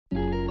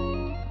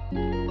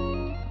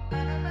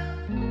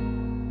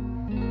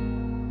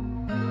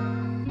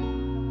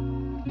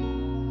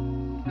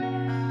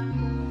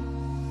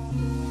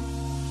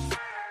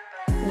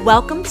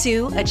Welcome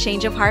to A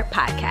Change of Heart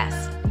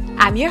podcast.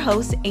 I'm your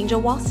host,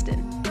 Angel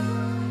Walston.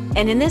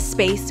 And in this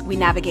space, we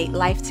navigate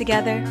life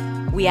together.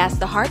 We ask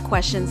the hard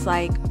questions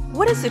like,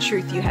 what is the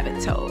truth you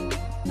haven't told?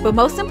 But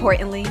most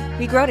importantly,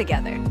 we grow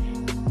together.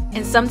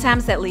 And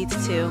sometimes that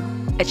leads to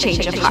a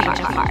change of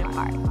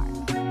heart.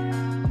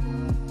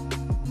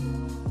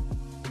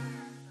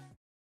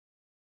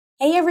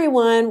 Hey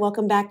everyone,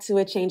 welcome back to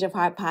A Change of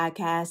Heart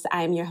podcast.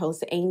 I am your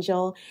host,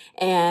 Angel.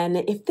 And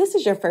if this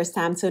is your first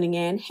time tuning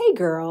in, hey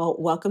girl,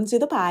 welcome to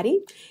the potty.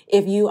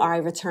 If you are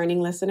a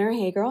returning listener,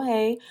 hey girl,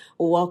 hey,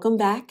 welcome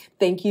back.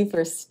 Thank you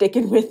for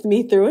sticking with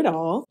me through it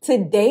all.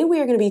 Today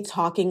we are going to be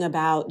talking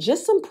about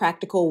just some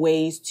practical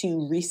ways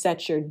to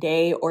reset your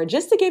day or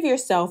just to give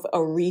yourself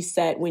a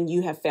reset when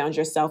you have found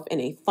yourself in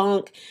a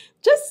funk,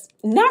 just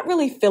not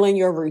really feeling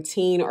your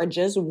routine or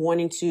just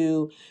wanting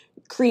to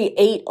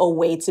create a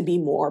way to be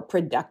more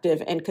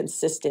productive and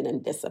consistent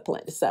and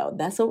disciplined. So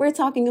that's what we're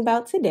talking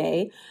about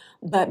today.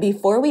 But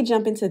before we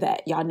jump into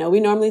that, y'all know we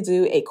normally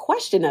do a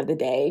question of the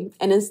day.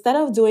 And instead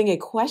of doing a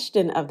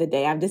question of the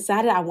day, I've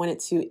decided I wanted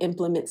to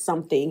implement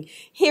something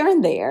here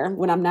and there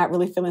when I'm not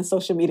really feeling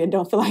social media and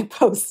don't feel like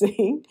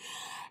posting.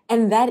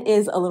 And that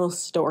is a little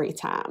story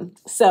time.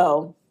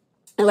 So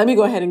and let me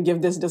go ahead and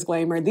give this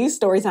disclaimer. These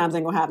story times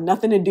ain't going to have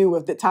nothing to do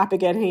with the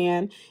topic at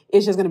hand.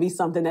 It's just going to be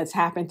something that's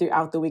happened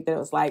throughout the week that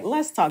was like,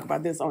 let's talk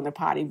about this on the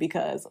potty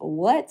because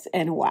what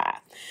and why.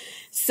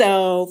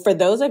 So for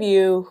those of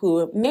you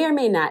who may or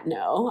may not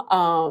know,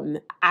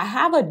 I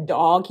have a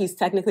dog. He's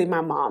technically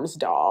my mom's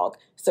dog.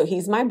 So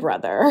he's my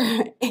brother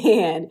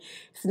and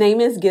his name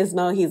is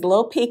Gizmo. He's a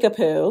little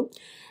peekapoo,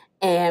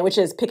 and which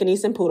is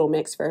Pekingese and Poodle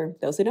mix for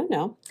those who don't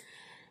know.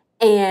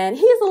 And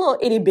he's a little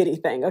itty bitty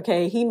thing,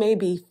 okay? He may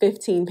be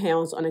 15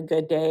 pounds on a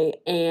good day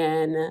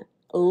and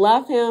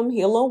love him.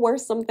 He'll a little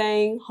worse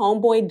something.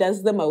 Homeboy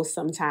does the most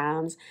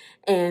sometimes.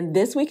 And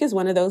this week is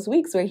one of those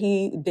weeks where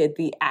he did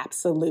the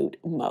absolute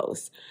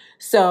most.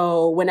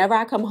 So whenever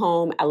I come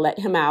home, I let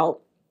him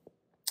out.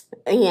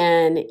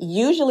 And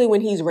usually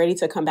when he's ready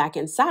to come back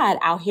inside,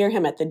 I'll hear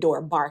him at the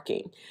door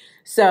barking.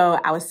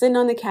 So I was sitting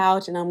on the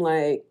couch and I'm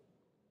like,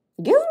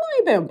 Gizmo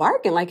ain't been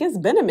barking. Like, it's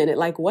been a minute.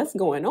 Like, what's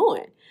going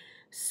on?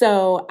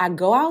 So I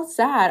go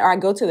outside or I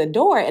go to the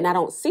door and I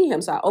don't see him.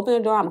 So I open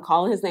the door. I'm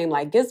calling his name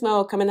like,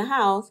 Gizmo, come in the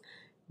house.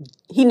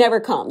 He never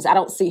comes. I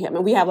don't see him.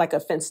 And we have like a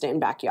fenced in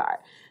backyard.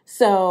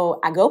 So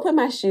I go put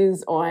my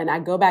shoes on. I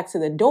go back to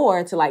the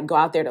door to like go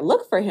out there to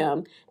look for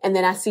him. And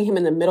then I see him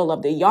in the middle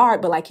of the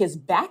yard, but like his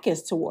back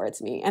is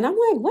towards me. And I'm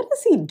like, what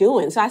is he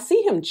doing? So I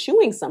see him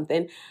chewing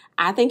something.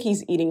 I think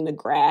he's eating the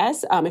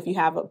grass. If you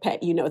have a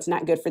pet, you know it's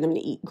not good for them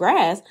to eat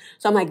grass.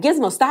 So I'm like,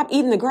 Gizmo, stop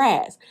eating the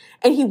grass.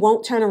 And he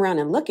won't turn around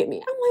and look at me.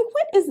 I'm like,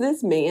 what is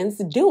this man's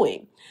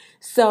doing?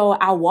 So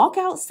I walk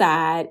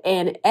outside,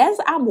 and as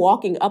I'm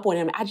walking up on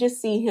him, I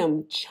just see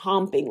him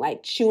chomping,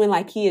 like chewing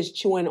like he is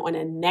chewing on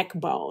a neck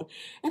bone.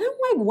 And I'm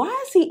like,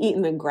 why is he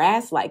eating the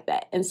grass like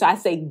that? And so I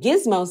say,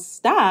 Gizmo,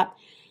 stop.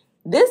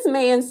 This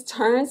man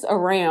turns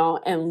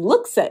around and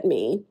looks at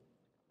me,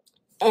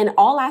 and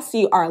all I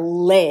see are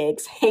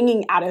legs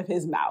hanging out of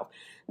his mouth.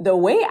 The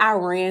way I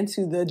ran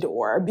to the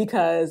door,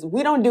 because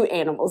we don't do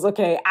animals,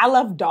 okay? I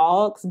love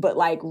dogs, but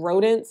like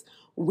rodents,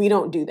 we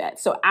don't do that.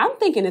 So I'm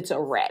thinking it's a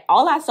rat.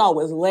 All I saw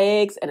was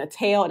legs and a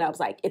tail, and I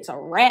was like, it's a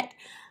rat.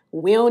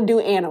 We don't do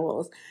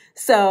animals.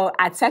 So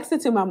I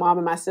texted to my mom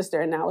and my sister,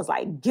 and I was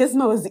like,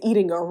 Gizmo is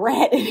eating a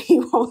rat, and he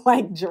won't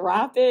like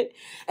drop it.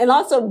 And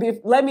also,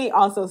 let me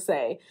also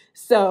say,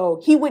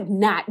 so he would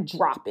not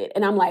drop it.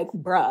 And I'm like,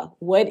 bruh,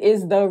 what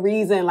is the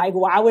reason? Like,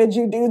 why would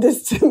you do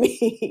this to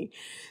me?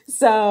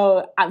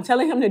 So I'm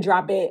telling him to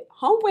drop it.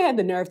 Homeboy had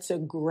the nerve to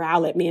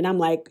growl at me. And I'm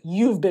like,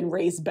 you've been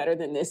raised better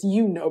than this.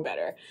 You know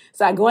better.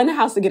 So I go in the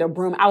house to get a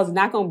broom. I was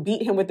not going to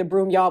beat him with the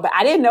broom, y'all, but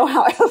I didn't know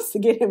how else to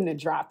get him to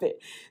drop it.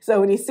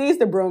 So when he sees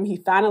the broom, he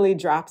finally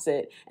drops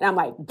it. And I'm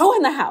like, go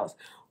in the house.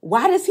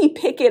 Why does he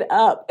pick it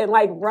up and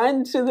like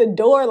run to the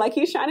door like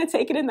he's trying to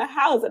take it in the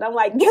house? And I'm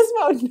like,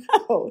 Gizmo,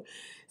 no.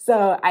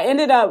 So I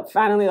ended up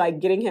finally like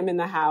getting him in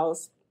the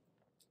house.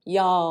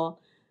 Y'all,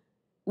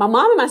 my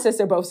mom and my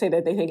sister both say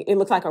that they think it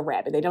looks like a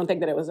rabbit. They don't think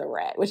that it was a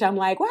rat, which I'm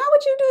like, why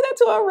would you do that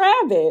to a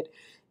rabbit?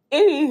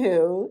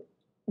 Anywho,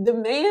 the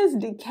man's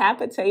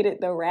decapitated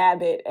the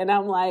rabbit. And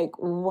I'm like,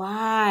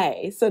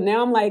 why? So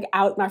now I'm like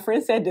out. My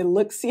friend said to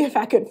look, see if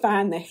I could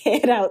find the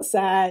head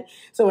outside.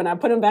 So when I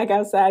put him back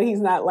outside,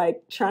 he's not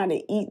like trying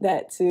to eat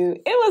that too.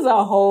 It was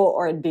a whole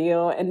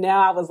ordeal. And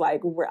now I was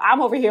like,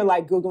 I'm over here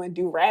like Googling,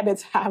 do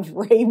rabbits have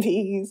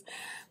rabies?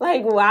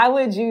 Like, why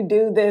would you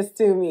do this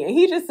to me? And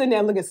he's just sitting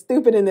there looking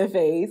stupid in the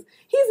face.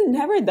 He's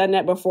never done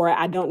that before.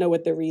 I don't know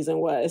what the reason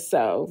was.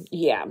 So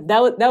yeah,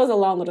 that was a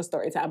long little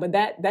story time. But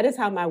that is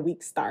how my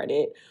week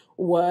started,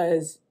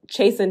 was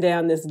chasing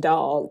down this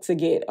dog to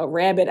get a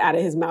rabbit out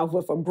of his mouth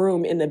with a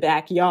broom in the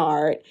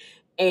backyard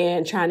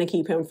and trying to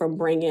keep him from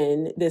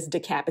bringing this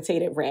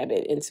decapitated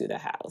rabbit into the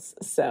house.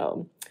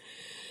 So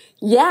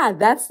yeah,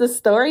 that's the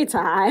story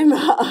time.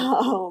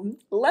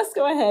 Let's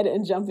go ahead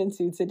and jump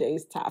into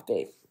today's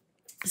topic.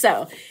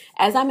 So,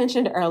 as I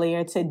mentioned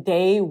earlier,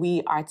 today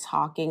we are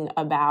talking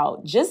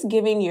about just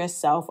giving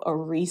yourself a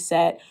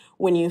reset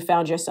when you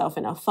found yourself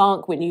in a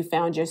funk, when you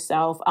found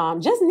yourself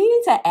just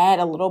needing to add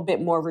a little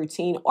bit more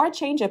routine or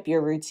change up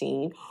your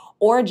routine,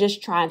 or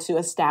just trying to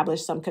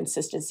establish some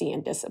consistency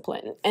and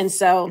discipline. And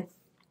so,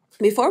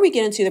 before we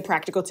get into the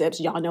practical tips,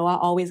 y'all know I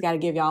always got to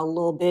give y'all a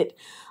little bit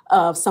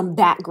of some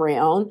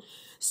background.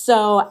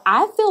 So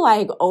I feel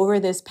like over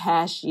this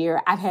past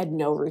year, I've had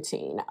no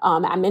routine.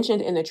 I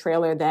mentioned in the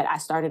trailer that I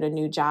started a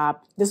new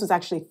job. This was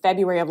actually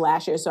February of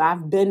last year. So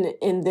I've been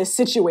in this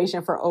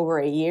situation for over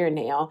a year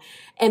now.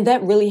 And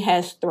that really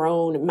has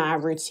thrown my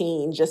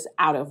routine just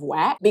out of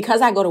whack.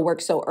 Because I go to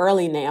work so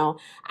early now,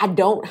 I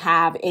don't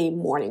have a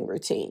morning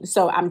routine.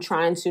 So I'm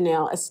trying to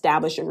now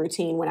establish a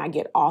routine when I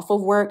get off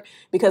of work,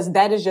 because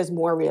that is just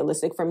more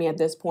realistic for me at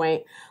this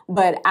point.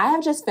 But I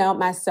have just found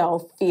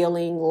myself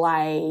feeling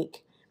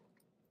like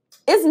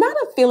it's not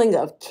a feeling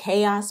of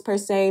chaos per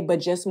se, but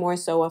just more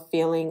so a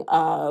feeling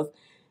of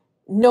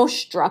no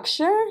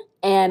structure.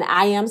 And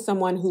I am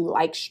someone who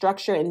likes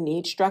structure and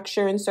needs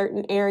structure in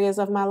certain areas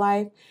of my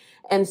life.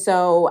 And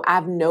so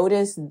I've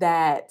noticed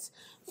that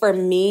for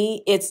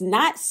me, it's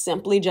not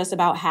simply just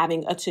about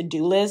having a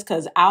to-do list,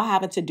 because I'll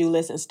have a to-do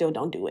list and still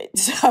don't do it.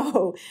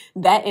 So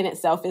that in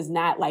itself is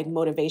not like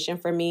motivation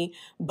for me.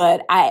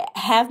 But I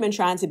have been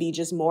trying to be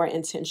just more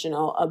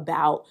intentional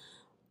about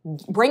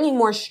bringing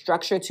more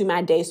structure to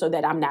my day so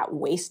that I'm not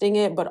wasting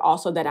it, but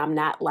also that I'm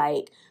not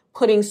like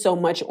putting so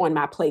much on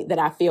my plate that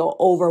I feel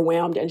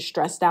overwhelmed and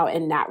stressed out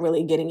and not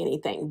really getting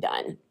anything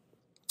done.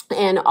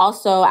 And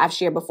also, I've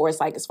shared before, it's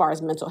like as far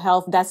as mental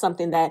health, that's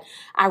something that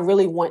I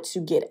really want to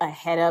get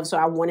ahead of. So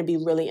I want to be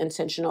really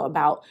intentional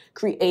about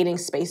creating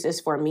spaces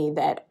for me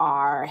that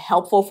are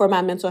helpful for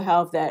my mental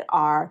health, that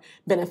are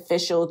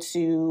beneficial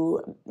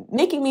to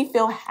making me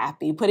feel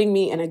happy, putting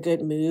me in a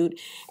good mood.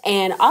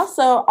 And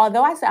also,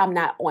 although I say I'm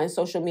not on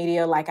social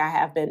media like I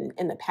have been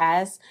in the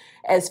past,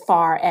 as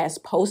far as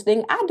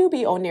posting, I do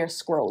be on there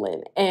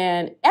scrolling.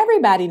 And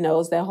everybody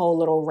knows that whole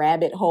little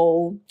rabbit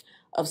hole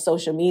of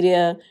social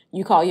media.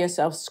 You call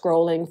yourself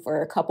scrolling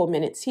for a couple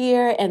minutes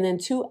here, and then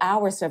 2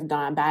 hours have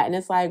gone by, and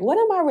it's like, what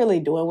am I really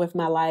doing with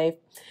my life?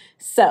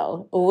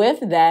 So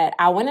with that,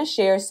 I want to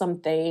share some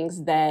things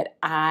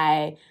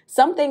I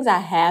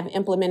have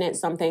implemented,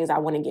 some things I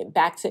want to get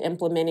back to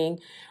implementing,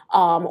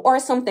 or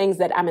some things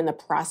that I'm in the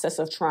process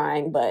of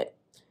trying, but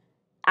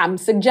I'm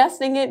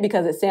suggesting it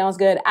because it sounds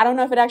good. I don't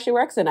know if it actually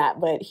works or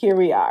not, but here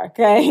we are,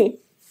 okay?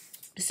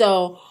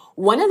 So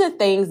one of the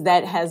things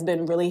that has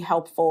been really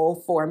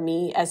helpful for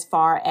me as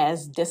far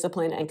as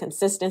discipline and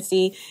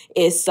consistency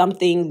is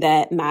something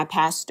that my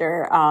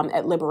pastor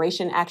at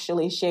Liberation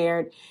actually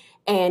shared.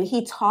 And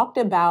he talked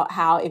about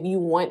how if you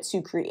want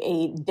to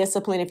create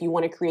discipline, if you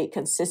want to create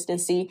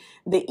consistency,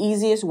 the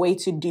easiest way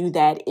to do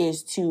that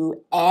is to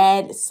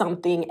add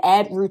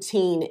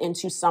routine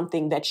into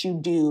something that you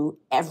do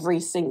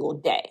every single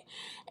day.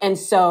 And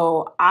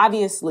so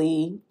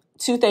obviously,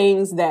 two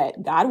things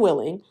that, God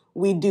willing,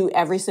 we do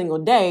every single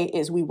day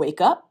is we wake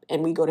up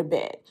and we go to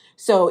bed.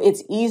 So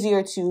it's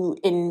easier to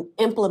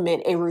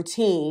implement a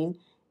routine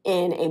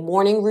in a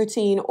morning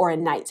routine or a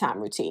nighttime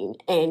routine,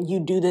 and you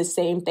do the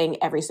same thing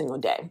every single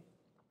day.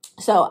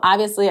 So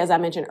obviously, as I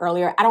mentioned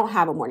earlier, I don't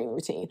have a morning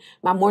routine.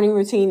 My morning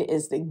routine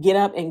is to get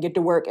up and get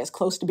to work as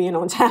close to being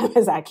on time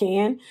as I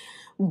can.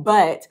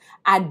 But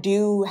I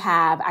do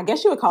have, I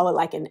guess you would call it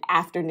like an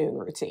afternoon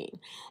routine.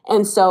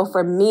 And so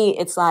for me,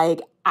 it's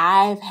like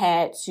I've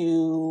had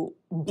to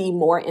be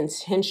more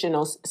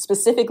intentional,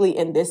 specifically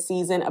in this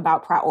season,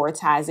 about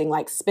prioritizing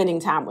like spending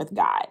time with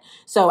God.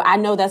 So I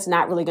know that's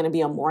not really going to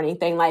be a morning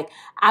thing. Like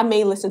I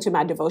may listen to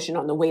my devotion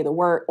on the way to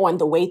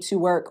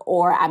work,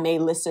 or I may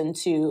listen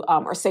to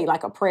or say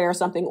like a prayer or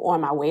something on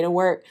my way to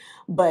work.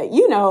 But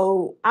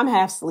I'm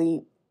half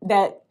asleep.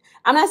 That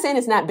I'm not saying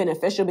it's not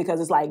beneficial,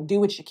 because it's like, do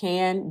what you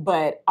can.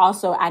 But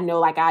also I know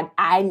like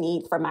I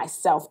need for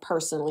myself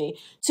personally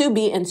to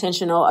be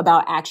intentional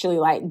about actually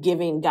like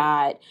giving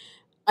God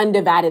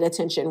undivided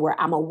attention, where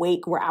I'm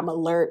awake, where I'm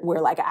alert,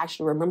 where like I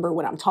actually remember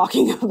what I'm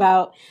talking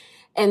about.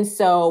 And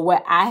so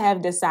what I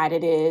have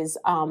decided is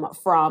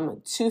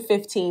from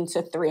 2:15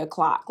 to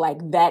 3:00,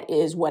 like that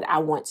is what I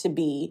want to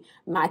be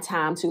my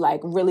time to like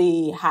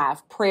really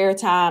have prayer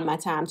time, my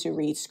time to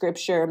read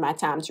scripture, my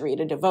time to read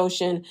a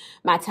devotion,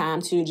 my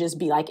time to just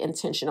be like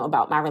intentional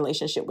about my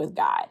relationship with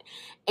God.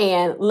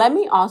 And let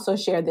me also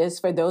share this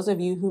for those of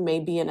you who may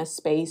be in a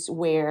space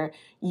where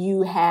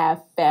you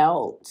have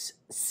felt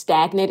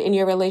stagnant in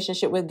your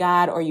relationship with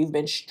God, or you've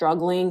been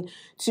struggling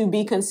to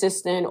be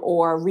consistent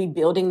or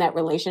rebuilding that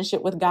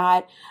relationship with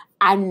God.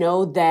 I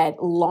know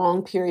that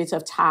long periods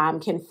of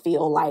time can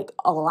feel like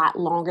a lot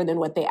longer than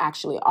what they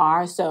actually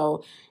are.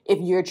 So if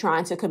you're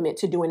trying to commit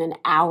to doing an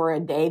hour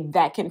a day,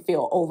 that can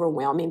feel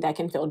overwhelming, that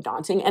can feel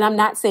daunting. And I'm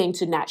not saying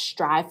to not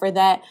strive for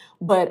that,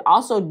 but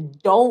also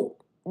don't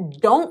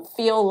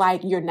feel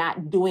like you're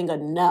not doing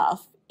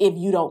enough if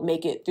you don't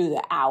make it through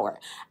the hour.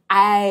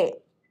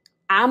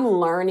 I'm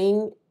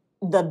learning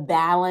the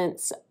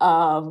balance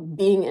of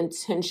being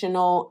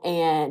intentional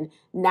and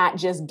not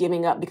just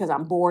giving up because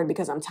I'm bored,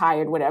 because I'm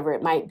tired, whatever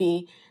it might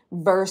be,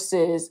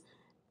 versus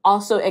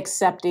also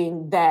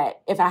accepting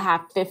that if I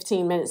have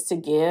 15 minutes to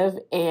give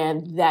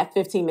and that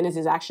 15 minutes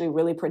is actually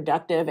really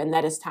productive and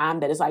that is time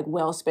that is like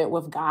well spent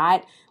with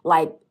God,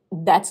 like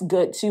that's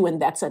good too,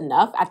 and that's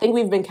enough. I think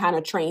we've been kind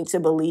of trained to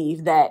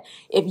believe that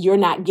if you're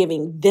not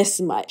giving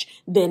this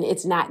much, then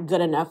it's not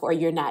good enough or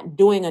you're not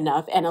doing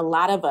enough. And a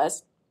lot of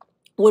us,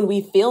 when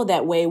we feel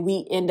that way,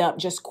 we end up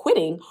just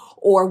quitting,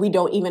 or we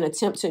don't even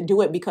attempt to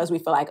do it because we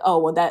feel like, oh,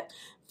 well, that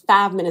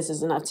 5 minutes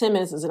is enough, 10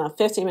 minutes is enough,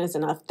 15 minutes is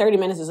enough, 30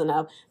 minutes is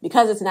enough.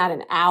 Because it's not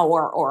an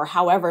hour or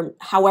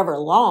however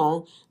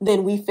long,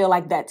 then we feel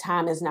like that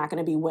time is not going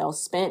to be well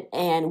spent,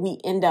 and we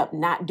end up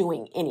not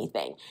doing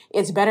anything.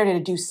 It's better to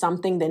do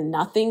something than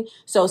nothing.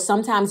 So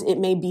sometimes it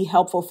may be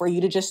helpful for you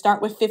to just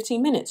start with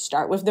 15 minutes,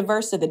 start with the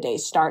verse of the day,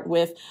 start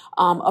with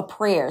a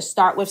prayer,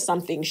 start with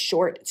something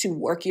short to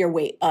work your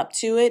way up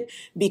to it,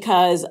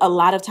 because a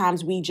lot of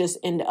times we just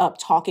end up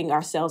talking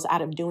ourselves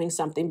out of doing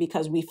something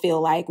because we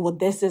feel like, well,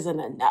 this isn't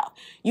enough.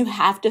 You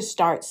have to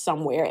start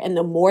somewhere. And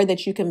the more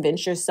that you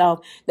convince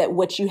yourself that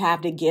what you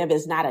have to give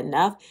is not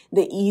enough,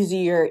 the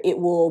easier it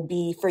will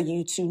be for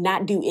you to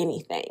not do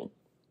anything.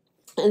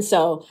 And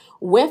so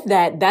with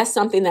that, that's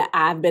something that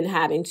I've been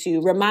having to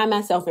remind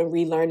myself and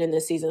relearn in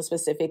this season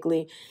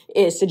specifically,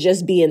 is to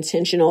just be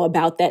intentional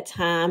about that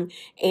time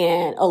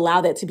and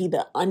allow that to be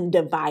the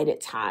undivided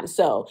time.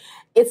 So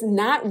it's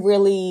not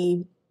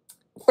really,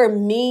 for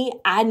me,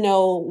 I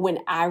know when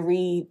I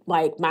read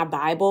like my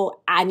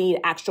Bible, I need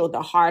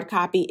the hard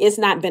copy. It's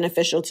not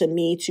beneficial to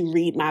me to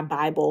read my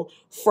Bible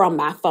from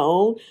my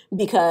phone,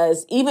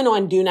 because even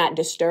on Do Not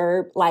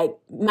Disturb, like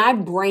my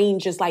brain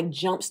just like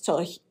jumps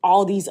to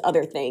all these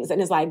other things.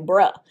 And it's like,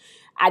 bruh,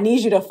 I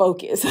need you to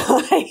focus.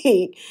 Like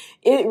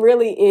it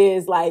really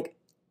is like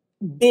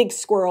big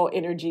squirrel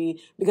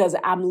energy, because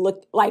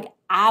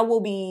I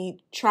will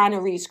be trying to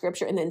read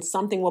scripture and then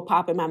something will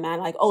pop in my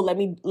mind like, oh, let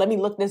me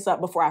look this up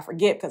before I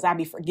forget, because I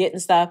be forgetting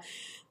stuff.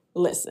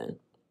 Listen,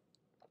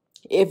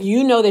 if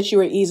you know that you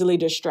are easily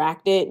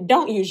distracted,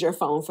 don't use your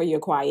phone for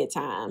your quiet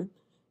time.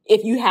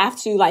 If you have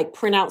to like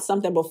print out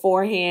something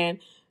beforehand,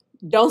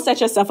 don't set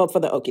yourself up for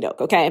the okie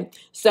doke. Okay.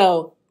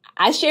 So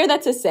I share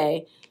that to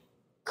say,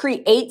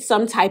 create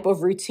some type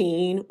of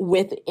routine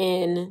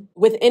within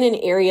an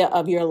area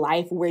of your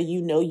life where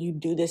you know you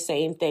do the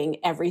same thing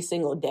every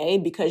single day,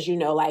 because you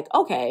know, like,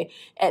 okay,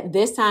 at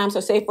this time,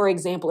 so say for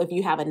example, if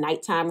you have a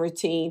nighttime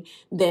routine,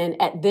 then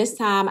at this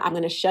time I'm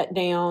going to shut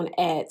down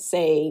at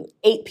say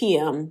 8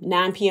 p.m.,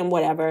 9 p.m.,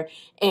 whatever,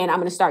 and I'm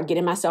going to start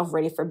getting myself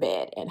ready for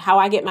bed. And how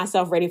I get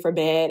myself ready for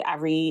bed, I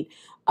read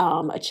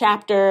a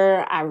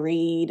chapter, I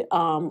read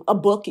a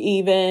book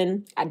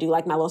even, I do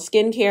like my little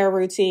skincare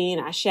routine,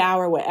 I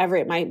shower, whatever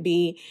it might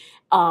be.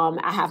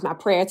 I have my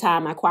prayer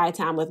time, my quiet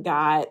time with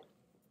God.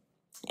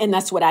 And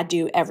that's what I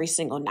do every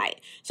single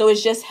night. So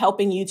it's just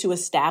helping you to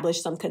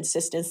establish some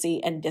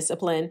consistency and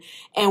discipline.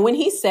 And when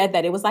he said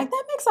that, it was like,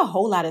 that makes a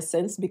whole lot of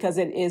sense, because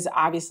it is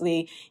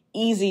obviously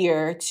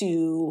easier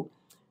to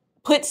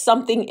put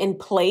something in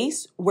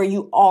place where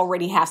you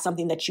already have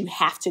something that you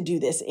have to do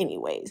this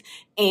anyways.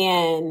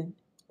 And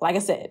like I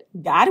said,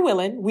 God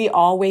willing, we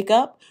all wake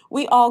up,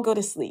 we all go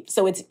to sleep.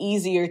 So it's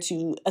easier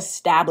to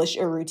establish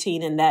a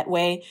routine in that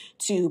way,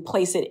 to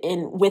place it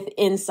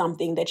within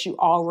something that you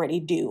already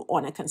do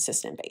on a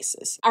consistent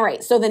basis. All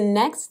right. So the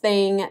next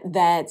thing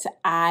that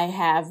I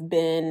have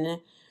been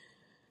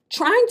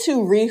trying to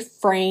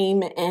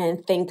reframe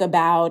and think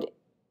about,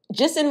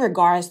 just in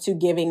regards to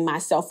giving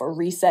myself a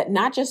reset,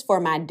 not just for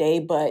my day,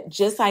 but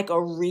just like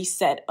a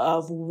reset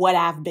of what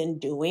I've been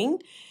doing,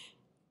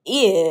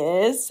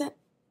 is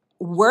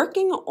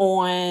working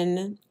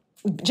on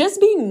just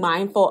being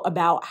mindful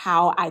about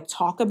how I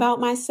talk about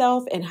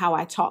myself and how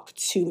I talk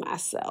to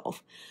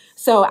myself.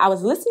 So I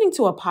was listening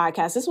to a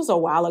podcast. This was a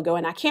while ago,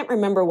 and I can't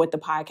remember what the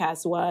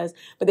podcast was,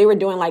 but they were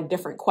doing like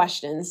different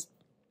questions.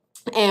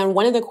 And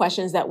one of the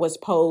questions that was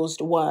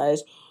posed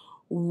was,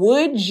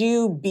 would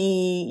you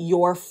be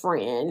your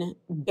friend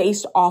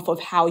based off of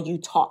how you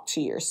talk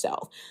to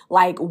yourself?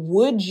 Like,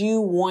 would you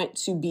want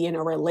to be in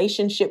a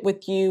relationship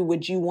with you?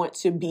 Would you want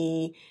to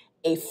be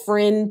a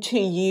friend to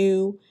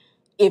you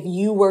if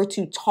you were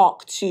to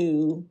talk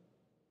to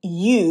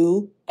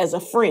you as a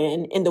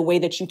friend in the way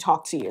that you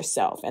talk to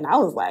yourself? And I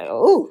was like,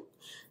 oh,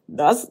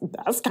 that's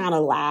kind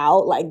of loud.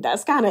 Like,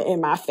 that's kind of in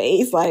my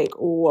face. Like,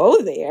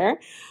 whoa there.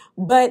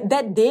 But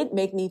that did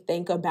make me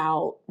think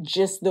about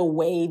just the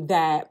way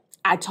that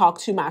I talk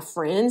to my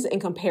friends in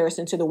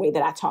comparison to the way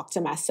that I talk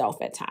to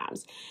myself at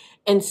times.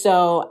 And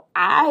so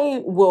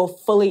I will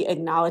fully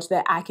acknowledge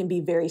that I can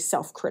be very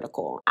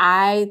self-critical.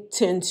 I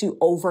tend to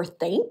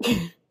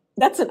overthink.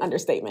 That's an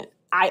understatement.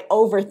 I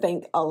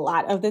overthink a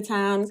lot of the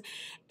times.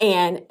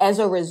 And as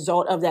a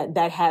result of that,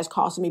 that has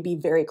caused me to be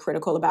very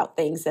critical about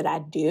things that I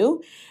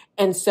do.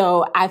 And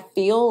so I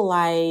feel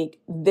like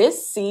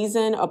this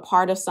season, a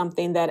part of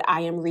something that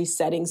I am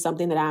resetting,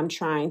 something that I'm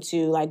trying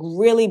to like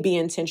really be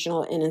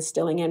intentional in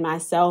instilling in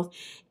myself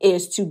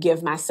is to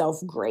give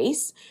myself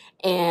grace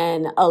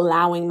and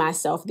allowing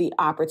myself the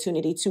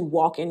opportunity to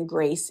walk in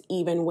grace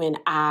even when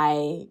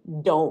I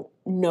don't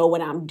know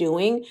what I'm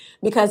doing.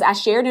 Because I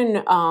shared in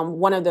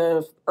one of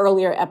the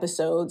earlier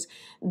episodes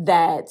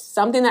that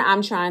something that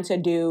I'm trying to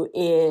do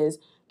is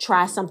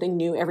try something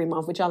new every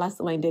month, which y'all, I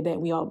still ain't did that.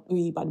 We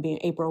about to be in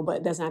April,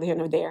 but that's neither here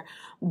nor there.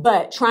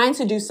 But trying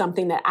to do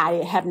something that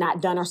I have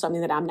not done or something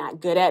that I'm not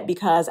good at,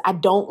 because I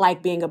don't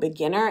like being a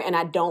beginner and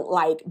I don't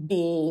like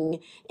being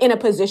in a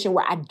position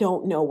where I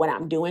don't know what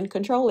I'm doing.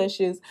 Control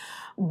issues.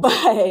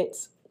 But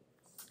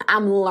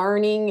I'm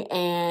learning,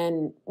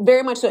 and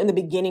very much so in the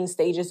beginning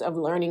stages of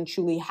learning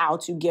truly how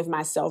to give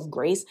myself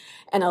grace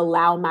and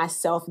allow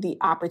myself the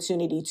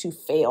opportunity to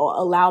fail,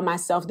 allow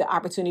myself the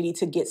opportunity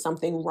to get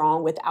something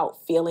wrong without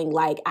feeling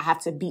like I have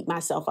to beat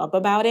myself up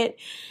about it.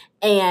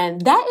 And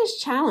that is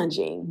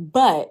challenging,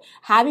 but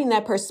having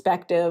that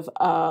perspective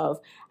of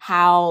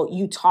how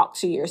you talk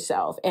to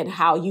yourself and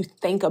how you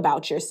think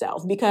about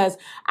yourself, because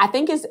I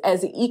think it's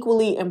as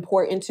equally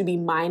important to be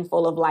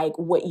mindful of like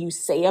what you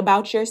say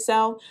about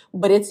yourself,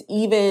 but it's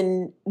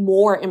even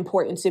more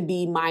important to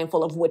be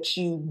mindful of what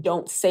you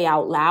don't say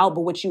out loud,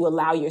 but what you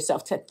allow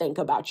yourself to think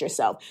about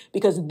yourself,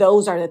 because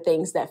those are the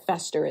things that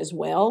fester as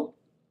well.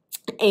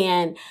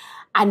 And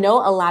I know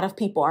a lot of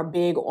people are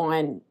big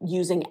on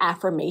using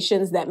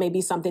affirmations. That may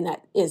be something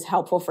that is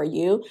helpful for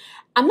you.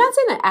 I'm not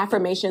saying that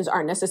affirmations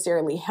aren't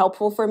necessarily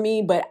helpful for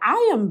me, but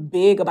I am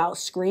big about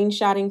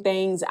screenshotting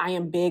things. I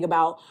am big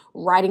about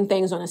writing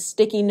things on a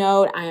sticky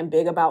note. I am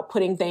big about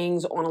putting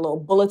things on a little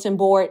bulletin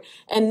board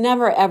and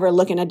never ever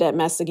looking at that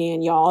mess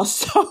again, y'all.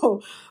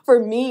 So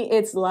for me,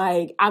 it's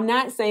like, I'm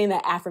not saying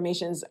that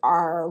affirmations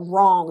are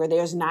wrong or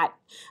there's not,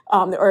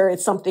 or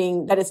it's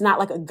something that it's not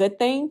like a good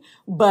thing,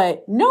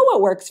 but know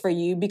what works for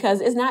you,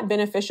 because it's not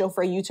beneficial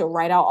for you to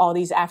write out all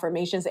these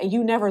affirmations and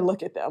you never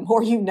look at them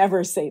or you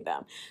never say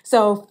them.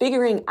 So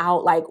figuring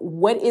out like,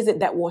 what is it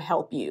that will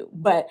help you?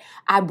 But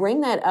I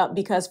bring that up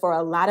because for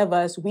a lot of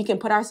us, we can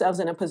put ourselves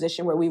in a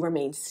position where we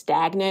remain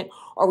stagnant,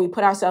 or we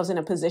put ourselves in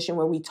a position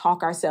where we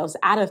talk ourselves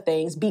out of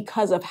things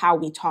because of how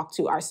we talk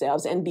to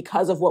ourselves and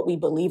because of what we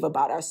believe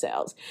about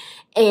ourselves.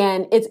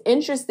 And it's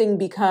interesting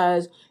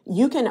because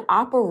you can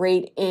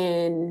operate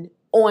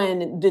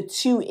on the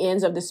two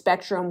ends of the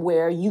spectrum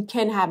where you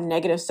can have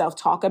negative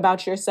self-talk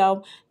about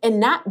yourself and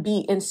not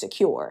be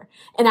insecure.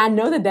 And I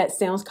know that that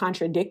sounds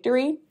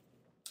contradictory,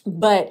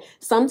 but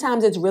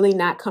sometimes it's really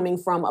not coming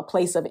from a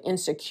place of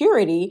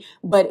insecurity,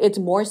 but it's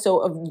more so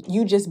of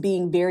you just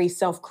being very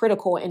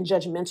self-critical and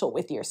judgmental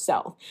with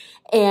yourself.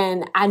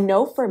 And I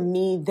know for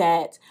me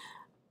that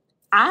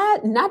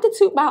not to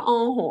toot my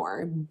own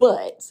horn,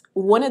 but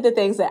one of the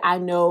things that I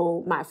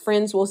know my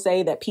friends will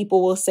say, that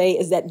people will say,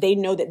 is that they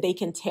know that they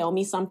can tell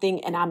me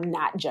something and I'm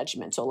not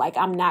judgmental. Like,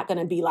 I'm not going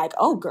to be like,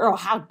 oh girl,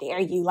 how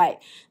dare you?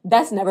 Like,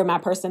 that's never my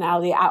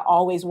personality. I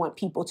always want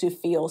people to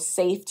feel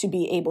safe to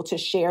be able to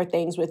share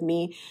things with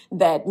me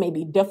that may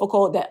be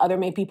difficult, that other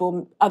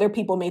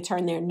people may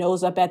turn their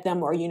nose up at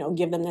them or,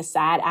 give them the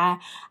side eye.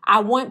 I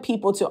want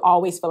people to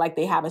always feel like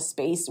they have a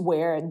space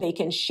where they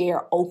can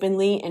share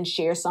openly and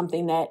share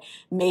something that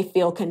may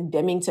feel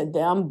condemning to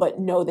them, but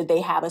know that they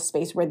have a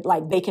space where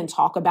like they can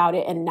talk about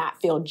it and not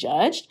feel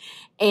judged.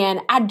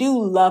 And I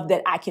do love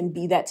that I can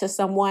be that to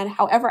someone.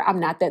 However, I'm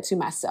not that to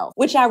myself,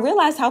 which I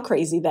realize how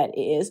crazy that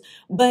is.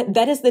 But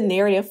that is the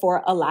narrative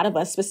for a lot of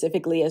us,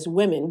 specifically as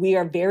women. We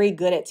are very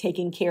good at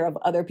taking care of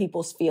other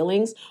people's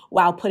feelings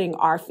while putting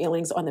our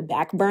feelings on the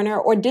back burner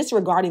or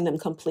disregarding them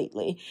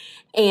completely.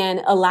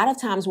 And a lot of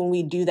times when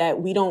we do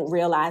that, we don't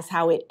realize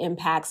how it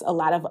impacts a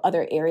lot of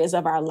other areas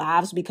of our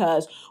lives,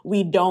 because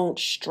we don't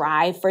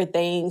strive for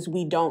things.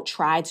 We don't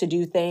try to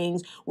do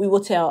things. We will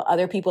tell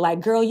other people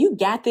like, girl, you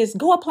got this.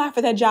 Go apply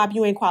for that job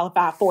you ain't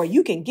qualified for.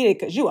 You can get it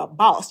because you a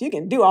boss. You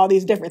can do all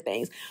these different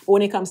things. But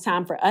when it comes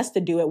time for us to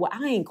do it, well,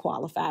 I ain't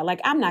qualified.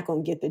 Like, I'm not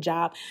going to get the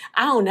job.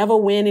 I don't ever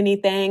win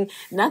anything.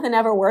 Nothing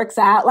ever works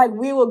out. Like,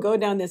 we will go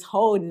down this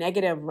whole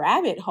negative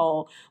rabbit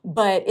hole.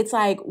 But it's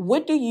like,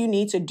 what do you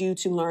need to do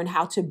to learn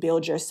how to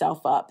build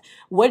yourself up?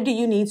 What do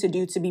you need to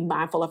do to be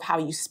mindful of how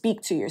you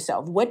speak to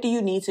yourself? What do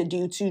you need to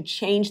do to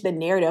change the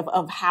narrative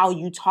of how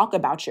you talk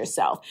about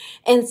yourself?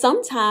 And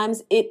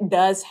sometimes it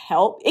does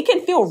help. It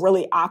can feel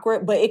really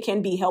awkward, but it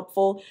can be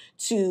helpful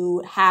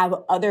to have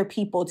other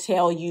people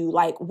tell you,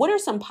 like, what are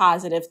some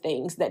positive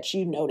things that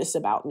you notice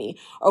about me?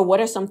 Or what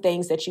are some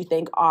things that you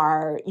think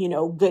are,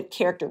 good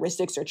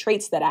characteristics or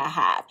traits that I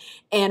have?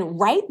 And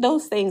write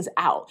those things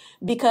out,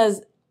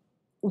 because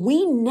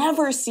we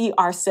never see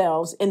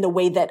ourselves in the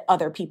way that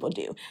other people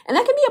do. And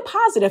that can be a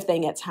positive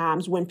thing at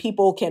times when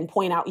people can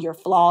point out your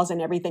flaws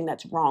and everything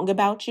that's wrong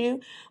about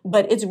you.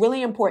 But it's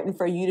really important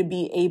for you to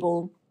be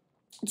able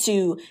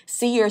to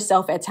see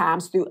yourself at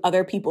times through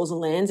other people's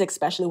lens,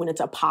 especially when it's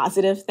a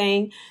positive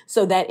thing,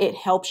 so that it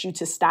helps you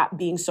to stop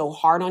being so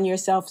hard on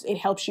yourself. It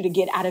helps you to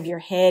get out of your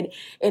head.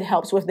 It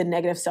helps with the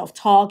negative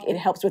self-talk. It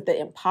helps with the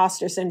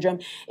imposter syndrome.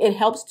 It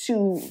helps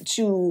to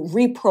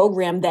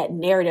reprogram that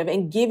narrative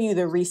and give you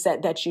the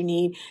reset that you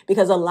need,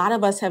 because a lot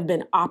of us have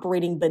been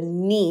operating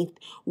beneath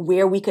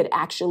where we could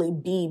actually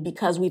be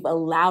because we've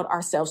allowed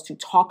ourselves to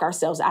talk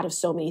ourselves out of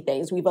so many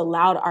things. We've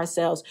allowed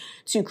ourselves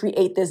to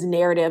create this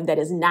narrative that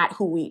is not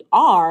who we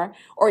are,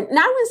 or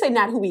not, I wouldn't say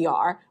not who we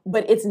are,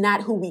 but it's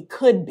not who we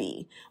could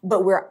be.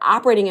 But we're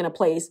operating in a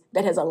place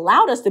that has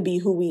allowed us to be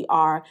who we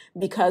are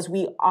because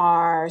we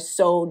are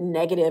so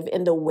negative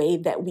in the way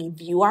that we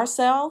view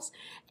ourselves.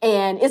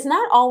 And it's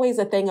not always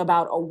a thing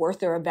about a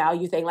worth or a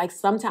value thing. Like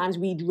sometimes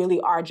we really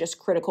are just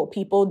critical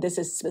people. This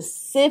is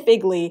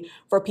specifically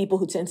for people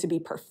who tend to be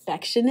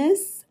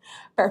perfectionists.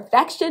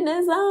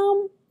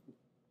 Perfectionism,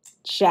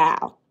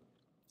 child,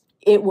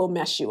 it will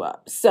mess you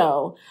up.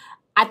 So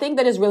I think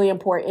that it's really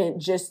important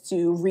just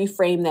to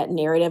reframe that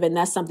narrative. And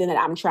that's something that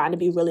I'm trying to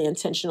be really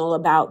intentional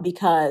about,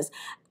 because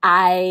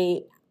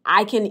I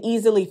can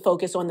easily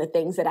focus on the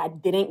things that I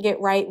didn't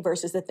get right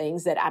versus the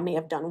things that I may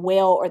have done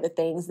well, or the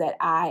things that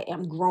I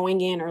am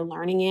growing in or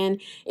learning in.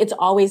 It's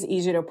always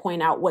easier to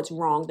point out what's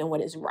wrong than what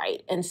is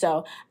right. And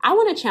so I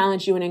want to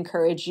challenge you and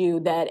encourage you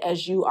that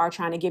as you are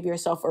trying to give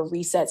yourself a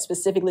reset,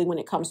 specifically when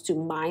it comes to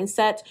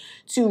mindset,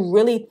 to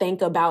really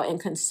think about and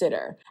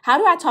consider, how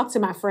do I talk to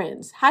my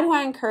friends? How do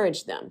I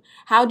encourage them?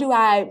 How do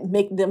I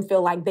make them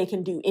feel like they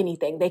can do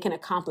anything? They can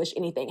accomplish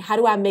anything? How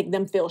do I make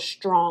them feel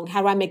strong?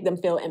 How do I make them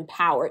feel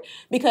empowered?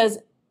 Because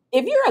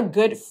if you're a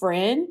good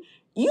friend,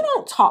 you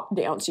don't talk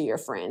down to your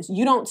friends.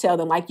 You don't tell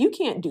them like, you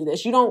can't do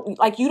this. You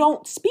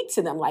don't speak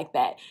to them like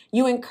that.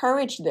 You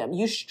encourage them.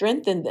 You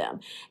strengthen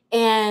them.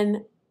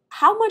 And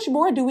how much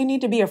more do we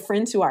need to be a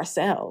friend to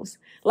ourselves?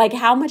 Like,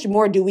 how much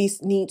more do we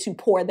need to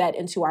pour that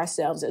into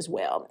ourselves as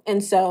well?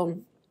 And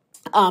so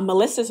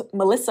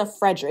Melissa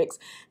Fredericks,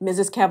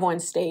 Mrs. Kev on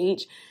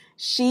Stage,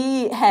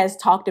 she has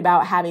talked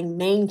about having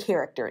main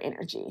character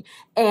energy.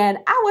 And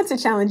I want to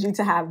challenge you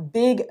to have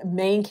big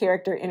main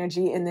character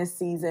energy in this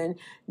season.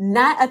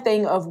 Not a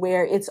thing of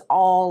where it's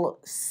all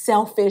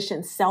selfish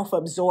and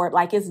self-absorbed.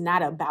 Like, it's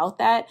not about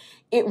that.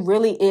 It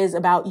really is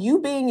about you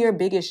being your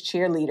biggest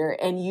cheerleader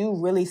and you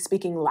really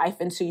speaking life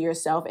into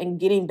yourself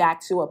and getting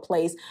back to a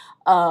place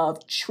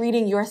of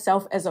treating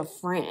yourself as a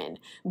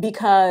friend,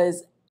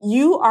 because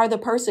you are the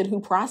person who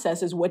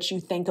processes what you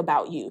think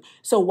about you.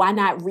 So why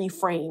not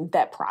reframe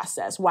that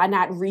process? Why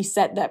not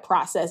reset that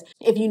process?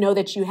 If you know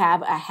that you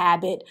have a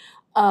habit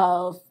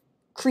of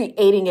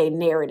creating a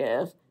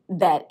narrative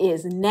that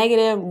is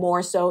negative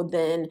more so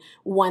than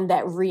one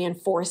that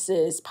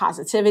reinforces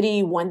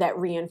positivity, one that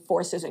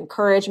reinforces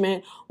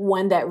encouragement,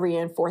 one that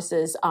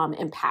reinforces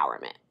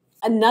empowerment.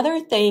 Another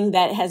thing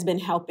that has been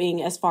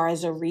helping as far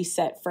as a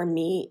reset for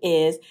me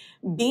is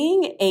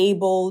being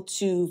able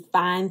to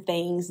find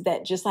things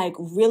that just like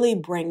really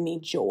bring me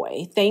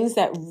joy, things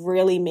that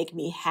really make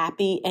me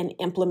happy, and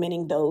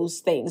implementing those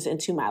things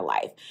into my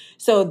life.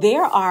 So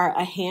there are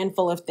a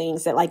handful of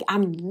things that like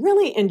I'm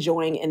really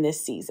enjoying in this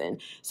season.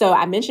 So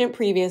I mentioned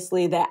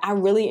previously that I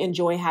really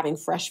enjoy having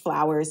fresh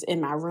flowers in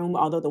my room,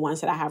 although the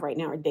ones that I have right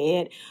now are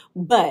dead,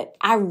 but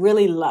I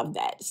really love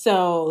that.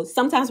 So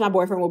sometimes my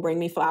boyfriend will bring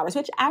me flowers,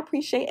 which I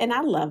appreciate and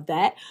I love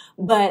that,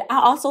 but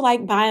I also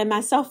like buying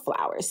myself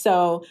flowers.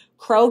 So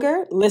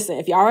Kroger, listen,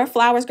 if y'all are a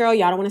flowers girl,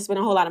 y'all don't want to spend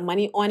a whole lot of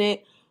money on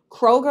it.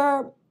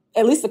 Kroger,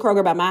 at least the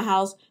Kroger by my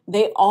house,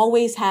 they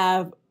always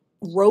have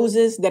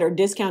roses that are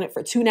discounted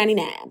for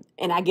 $2.99.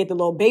 And I get the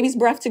little baby's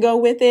breath to go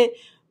with it.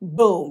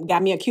 Boom,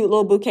 got me a cute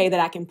little bouquet that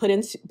I can put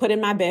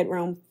in my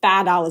bedroom,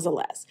 $5 or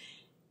less.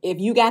 If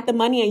you got the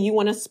money and you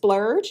want to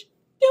splurge,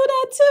 do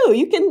that too.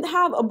 You can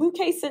have a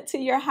bouquet sent to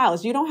your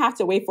house. You don't have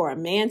to wait for a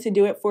man to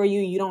do it for you.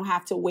 You don't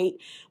have to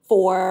wait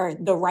for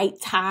the right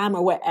time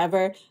or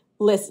whatever.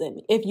 Listen,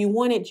 if you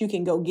want it, you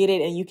can go get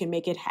it and you can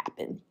make it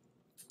happen.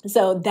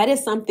 So that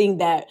is something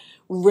that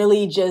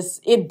really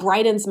just, it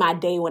brightens my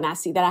day when I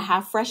see that I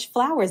have fresh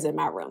flowers in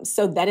my room.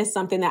 So that is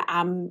something that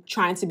I'm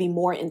trying to be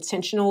more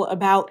intentional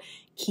about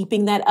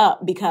keeping that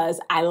up, because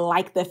I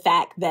like the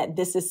fact that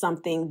this is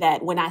something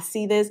that when I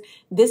see this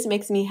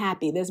makes me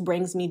happy. This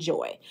brings me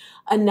joy.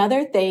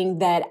 Another thing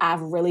that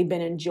I've really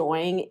been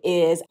enjoying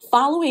is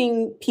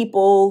following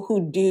people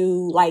who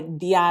do like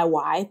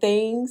DIY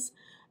things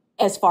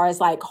as far as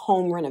like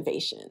home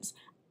renovations.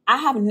 I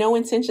have no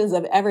intentions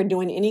of ever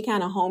doing any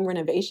kind of home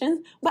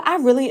renovations, but I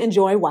really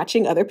enjoy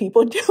watching other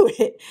people do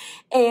it.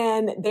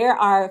 And there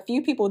are a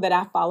few people that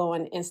I follow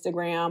on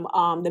Instagram.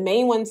 The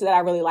main ones that I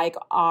really like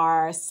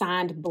are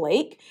Signed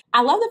Blake.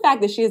 I love the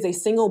fact that she is a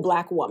single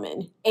Black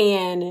woman,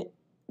 and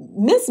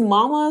Miss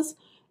Mamas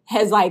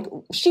has like,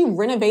 she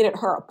renovated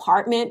her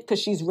apartment because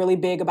she's really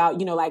big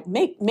about, like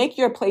make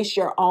your place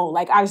your own.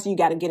 Like obviously you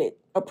got to get it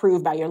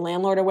approved by your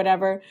landlord or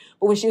whatever.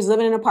 But when she was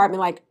living in an apartment,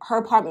 like her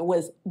apartment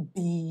was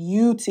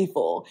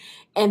beautiful.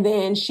 And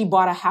then she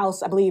bought a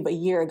house, I believe a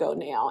year ago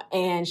now,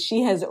 and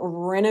she has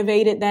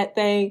renovated that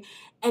thing.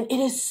 And it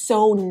is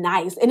so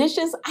nice. And it's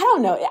just, I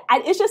don't know,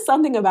 it's just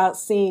something about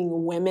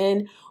seeing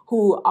women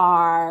who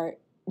are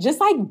just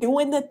like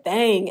doing the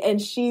thing.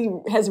 And she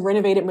has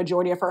renovated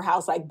majority of her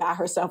house like by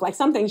herself, like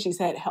some things she's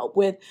had help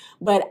with.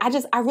 But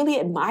I really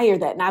admire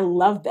that. And I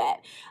love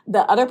that.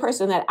 The other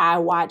person that I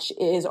watch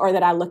or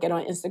that I look at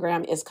on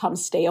Instagram is Come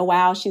Stay a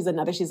While. She's a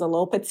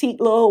little petite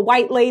little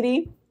white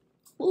lady.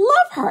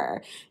 Love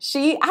her.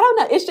 I don't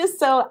know. It's just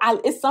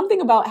it's something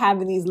about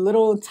having these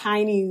little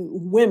tiny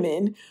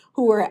women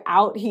who are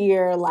out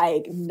here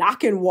like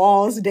knocking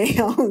walls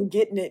down,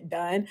 getting it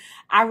done.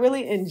 I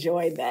really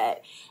enjoy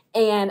that.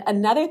 And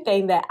another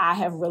thing that I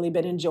have really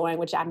been enjoying,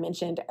 which I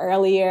mentioned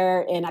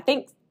earlier, and I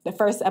think the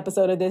first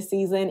episode of this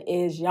season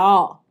is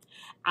y'all,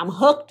 I'm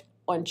hooked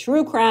on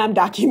true crime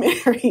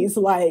documentaries.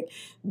 Like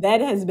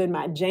that has been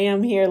my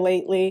jam here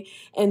lately.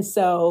 And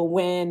so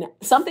when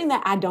something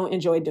that I don't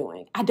enjoy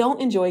doing, I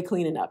don't enjoy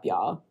cleaning up,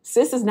 y'all.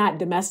 Sis is not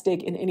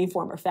domestic in any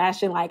form or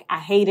fashion. Like I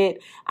hate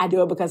it. I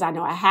do it because I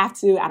know I have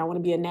to. I don't want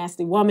to be a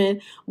nasty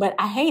woman, but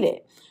I hate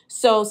it.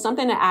 So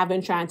something that I've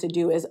been trying to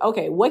do is,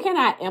 okay, what can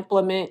I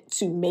implement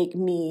to make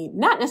me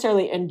not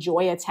necessarily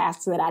enjoy a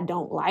task that I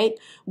don't like,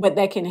 but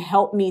that can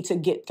help me to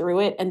get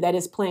through it? And that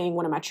is playing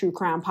one of my true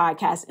crime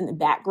podcasts in the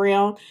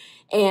background.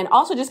 And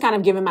also just kind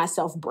of giving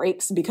myself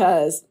breaks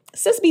because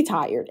sis be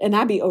tired and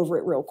I be over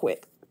it real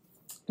quick.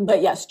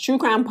 But yes, true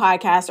crime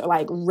podcasts are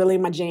like really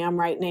my jam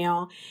right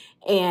now.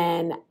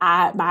 And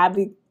I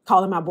be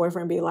calling my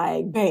boyfriend, be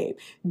like, babe,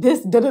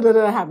 this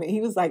happened.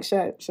 He was like,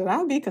 should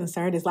I be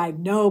concerned? It's like,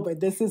 no, but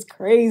this is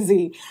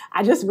crazy.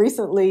 I just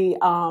recently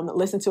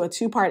listened to a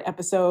 2-part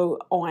episode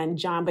on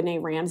John Benet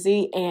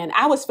Ramsey, and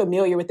I was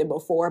familiar with it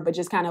before, but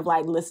just kind of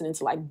like listening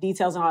to like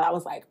details and all that, I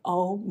was like,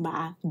 oh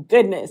my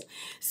goodness.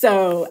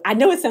 So I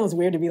know it sounds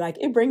weird to be like,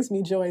 it brings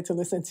me joy to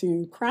listen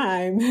to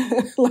crime.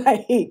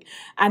 Like,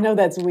 I know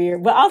that's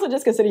weird, but also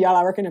just consider y'all,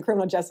 I work in the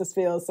criminal justice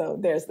field. So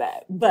there's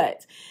that.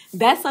 But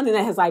that's something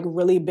that has like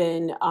really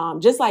been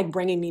just like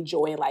bringing me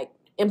joy and like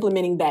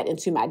implementing that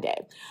into my day.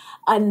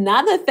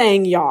 Another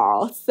thing,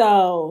 y'all.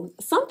 So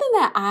something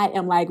that I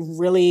am like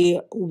really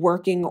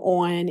working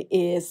on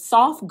is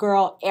soft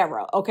girl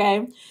era.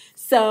 Okay.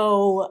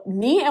 So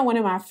me and one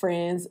of my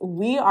friends,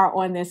 we are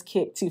on this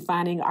kick to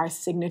finding our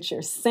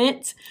signature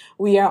scent.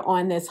 We are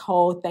on this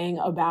whole thing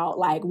about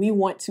like, we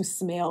want to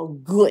smell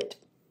good.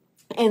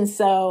 And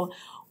so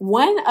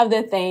one of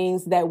the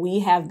things that we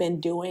have been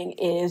doing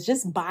is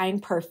just buying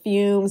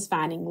perfumes,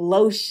 finding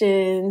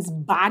lotions,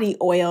 body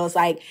oils.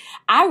 Like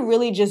I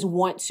really just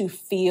want to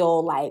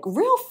feel like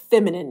real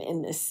feminine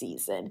in this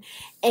season.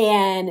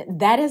 And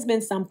that has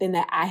been something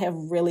that I have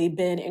really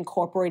been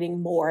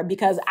incorporating more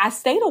because I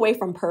stayed away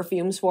from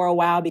perfumes for a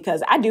while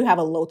because I do have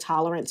a low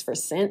tolerance for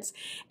scents.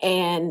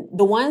 And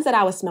the ones that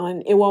I was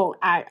smelling,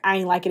 I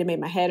ain't like it. It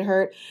made my head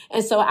hurt.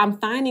 And so I'm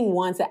finding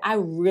ones that I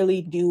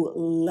really do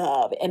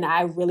love and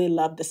I really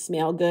love the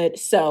smell good.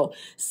 So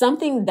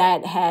something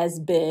that has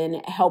been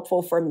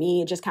helpful for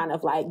me, just kind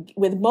of like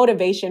with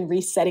motivation,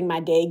 resetting my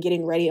day,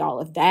 getting ready, all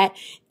of that,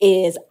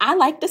 is I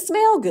like to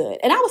smell good.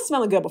 And I was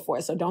smelling good before,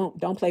 so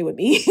don't play with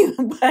me.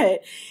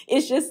 But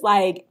it's just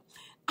like,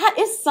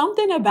 it's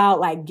something about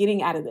like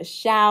getting out of the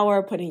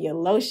shower, putting your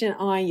lotion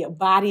on, your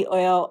body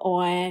oil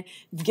on,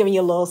 giving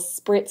you a little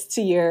spritz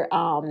to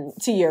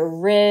your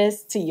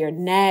wrist, to your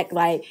neck.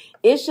 Like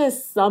it's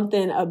just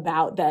something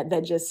about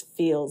that just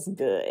feels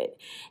good.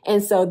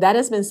 And so that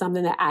has been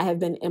something that I have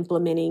been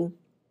implementing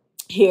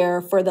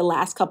here for the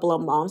last couple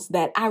of months,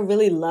 that I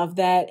really love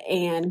that.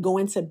 And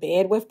going to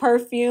bed with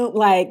perfume,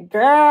 like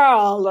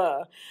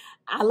girl,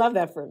 I love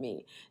that for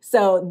me.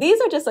 So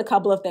these are just a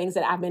couple of things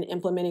that I've been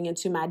implementing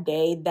into my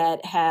day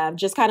that have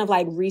just kind of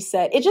like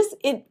reset.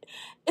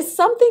 It's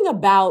something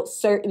about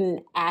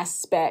certain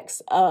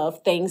aspects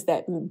of things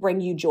that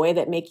bring you joy,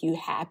 that make you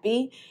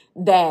happy,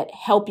 that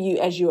help you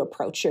as you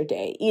approach your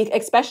day,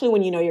 especially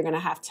when you know you're going to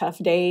have tough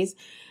days.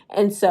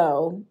 And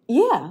so,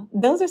 yeah,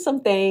 those are some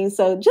things.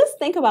 So just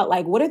think about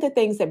like, what are the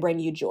things that bring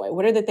you joy?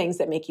 What are the things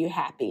that make you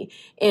happy?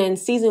 In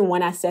season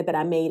 1, I said that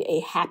I made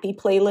a happy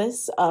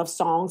playlist of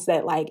songs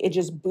that like, it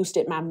just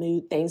boosted my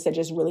mood, things that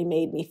just really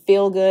made me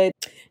feel good.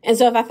 And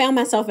so if I found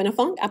myself in a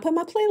funk, I put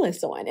my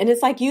playlist on. And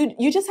it's like,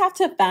 you just have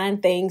to find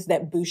things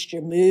that boost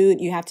your mood.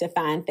 You have to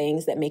find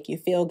things that make you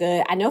feel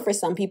good. I know for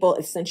some people,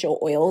 essential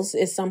oils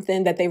is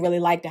something that they really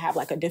like to have,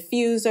 like a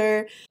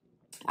diffuser.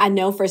 I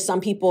know for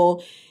some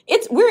people,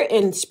 we're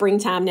in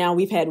springtime now.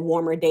 We've had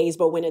warmer days,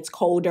 but when it's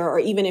colder, or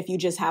even if you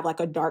just have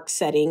like a dark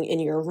setting in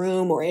your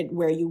room or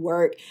where you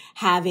work,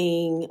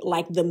 having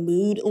like the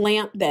mood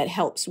lamp that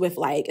helps with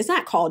like, it's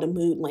not called a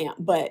mood lamp,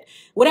 but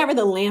whatever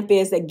the lamp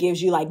is that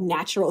gives you like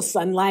natural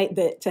sunlight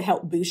to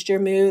help boost your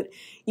mood.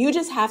 You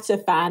just have to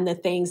find the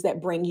things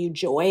that bring you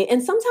joy.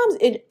 And sometimes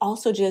it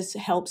also just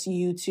helps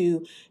you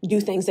to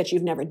do things that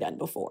you've never done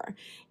before.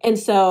 And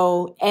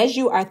so as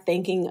you are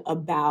thinking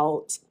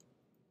about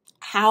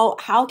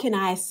how can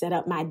I set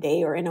up my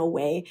day or in a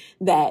way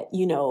that,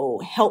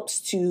 helps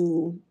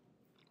to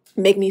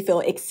make me feel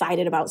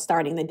excited about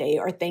starting the day,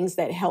 or things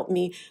that help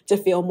me to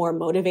feel more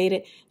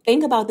motivated.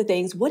 Think about the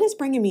things, what is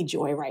bringing me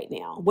joy right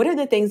now? What are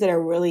the things that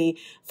are really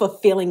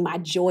fulfilling my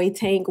joy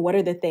tank? What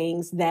are the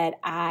things that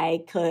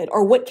I could,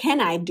 or what can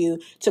I do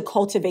to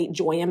cultivate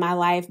joy in my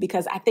life?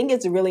 Because I think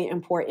it's really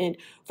important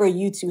for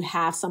you to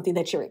have something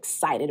that you're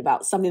excited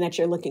about, something that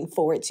you're looking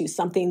forward to,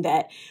 something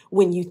that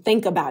when you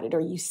think about it or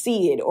you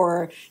see it,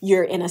 or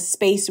you're in a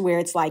space where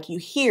it's like you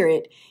hear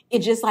it, it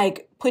just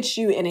like puts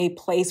you in a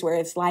place where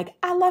it's like,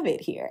 I love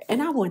it here.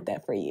 And I want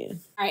that for you.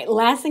 All right.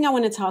 Last thing I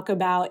want to talk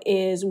about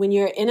is when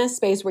you're in a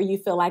space where you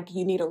feel like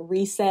you need a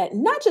reset,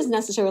 not just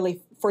necessarily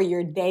for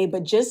your day,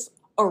 but just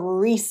a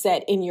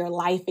reset in your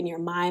life, in your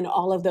mind,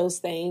 all of those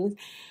things.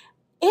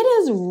 It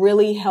is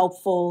really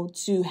helpful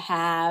to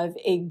have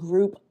a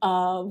group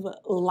of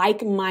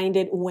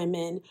like-minded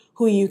women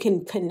who you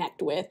can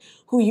connect with,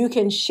 who you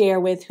can share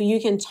with, who you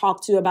can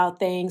talk to about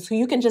things, who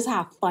you can just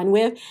have fun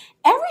with.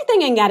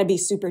 Everything ain't got to be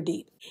super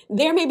deep.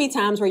 There may be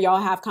times where y'all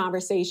have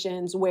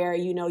conversations where,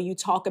 you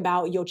talk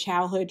about your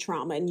childhood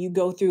trauma and you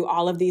go through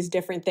all of these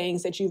different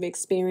things that you've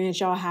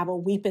experienced. Y'all have a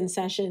weeping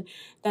session.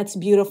 That's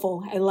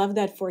beautiful. I love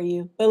that for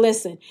you. But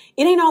listen,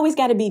 it ain't always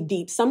got to be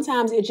deep.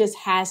 Sometimes it just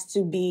has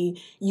to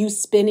be you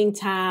spending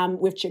time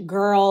with your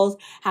girls,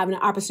 having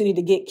an opportunity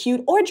to get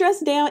cute or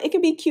dress down. It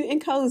can be cute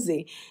and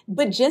cozy,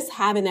 but just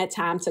having that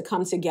time to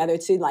come together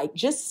to like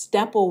just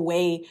step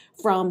away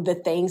from the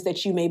things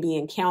that you may be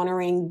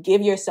encountering.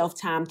 Give yourself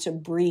time to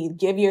breathe.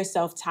 Give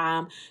yourself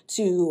time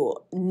to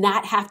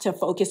not have to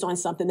focus on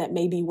something that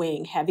may be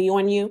weighing heavy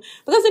on you.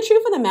 Because the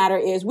truth of the matter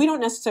is we don't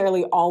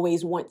necessarily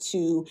always want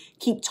to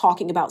keep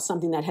talking about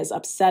something that has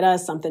upset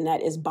us, something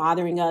that is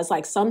bothering us.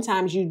 Like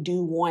sometimes you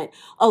do want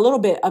a little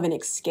bit of an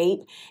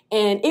escape.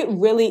 And it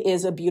really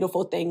is a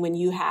beautiful thing when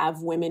you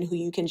have women who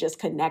you can just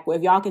connect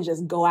with. Y'all can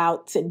just go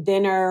out to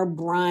dinner,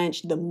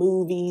 brunch, the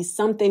movies,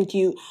 something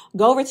cute,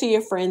 go over to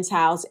your friend's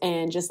house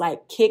and just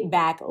like kick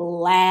back,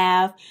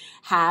 laugh,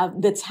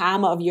 have the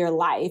time of your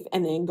life,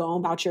 and then go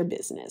about your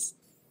business.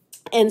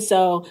 And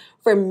so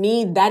for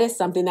me, that is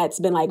something that's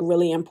been like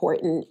really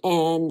important,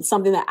 and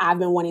something that I've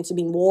been wanting to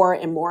be more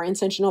and more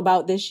intentional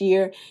about this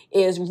year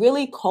is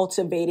really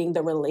cultivating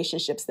the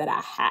relationships that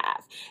I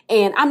have.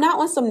 And I'm not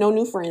on some no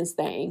new friends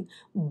thing,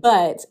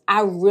 but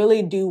I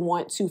really do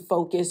want to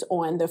focus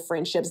on the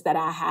friendships that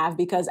I have,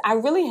 because I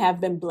really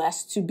have been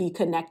blessed to be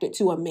connected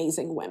to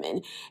amazing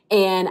women.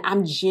 And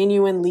I'm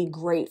genuinely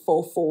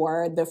grateful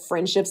for the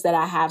friendships that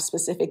I have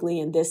specifically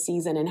in this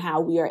season, and how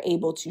we are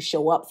able to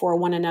show up for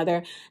one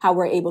another, how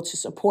we're able to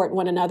support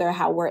one another,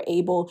 how we're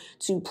able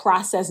to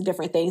process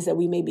different things that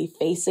we may be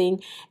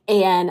facing.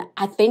 And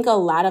I think a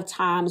lot of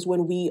times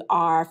when we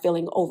are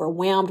feeling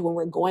overwhelmed, when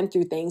we're going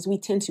through things, we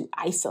tend to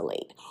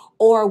isolate,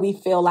 or we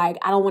feel like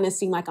I don't want to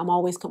seem like I'm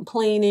always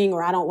complaining,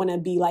 or I don't want to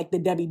be like the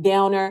Debbie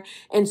Downer.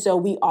 And so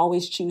we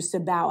always choose to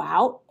bow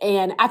out.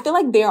 And I feel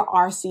like there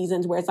are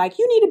seasons where it's like,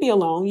 you need to be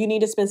alone. You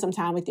need to spend some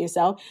time with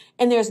yourself.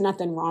 And there's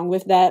nothing wrong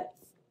with that.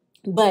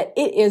 But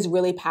it is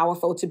really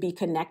powerful to be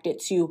connected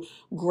to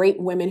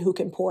great women who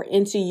can pour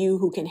into you,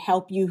 who can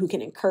help you, who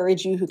can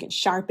encourage you, who can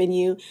sharpen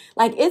you.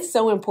 Like, it's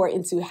so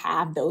important to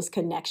have those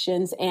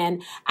connections.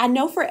 And I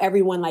know for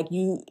everyone, like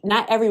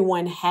not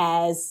everyone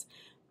has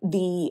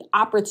the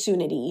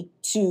opportunity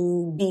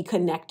to be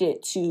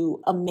connected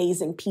to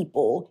amazing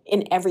people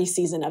in every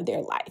season of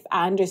their life.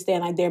 I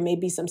understand like there may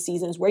be some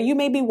seasons where you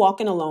may be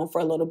walking alone for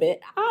a little bit.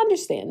 I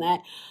understand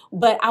that.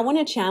 But I want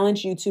to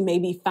challenge you to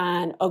maybe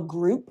find a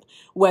group,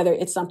 whether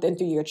it's something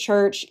through your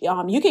church.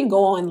 You can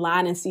go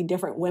online and see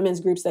different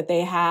women's groups that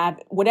they have,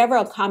 whatever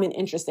a common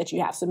interest that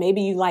you have. So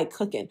maybe you like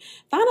cooking.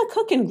 Find a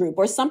cooking group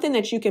or something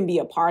that you can be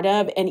a part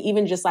of, and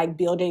even just like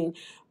building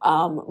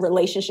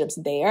relationships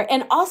there.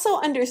 And also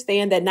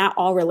understand that not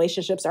all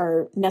relationships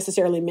are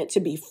necessarily meant to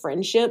be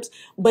friendships,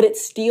 but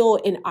it's still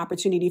an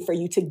opportunity for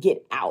you to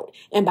get out.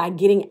 And by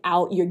getting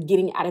out, you're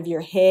getting out of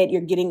your head, you're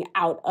getting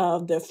out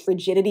of the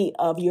frigidity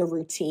of your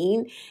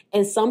routine.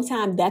 And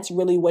sometimes that's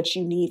really what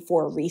you need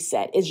for a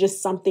reset. It's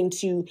just something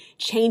to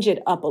change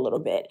it up a little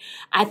bit.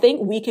 I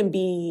think we can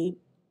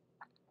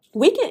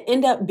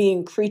end up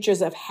being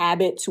creatures of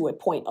habit to a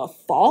point of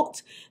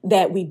fault,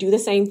 that we do the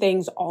same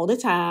things all the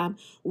time.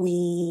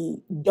 We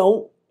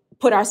don't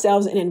put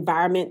ourselves in an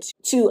environment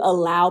to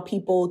allow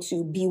people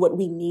to be what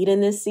we need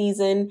in this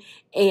season.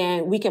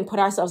 And we can put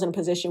ourselves in a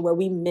position where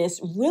we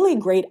miss really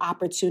great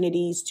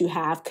opportunities to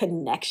have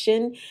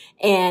connection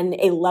and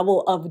a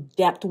level of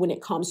depth when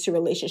it comes to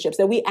relationships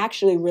that we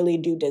actually really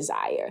do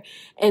desire.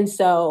 And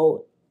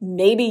so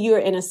maybe you're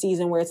in a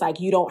season where it's like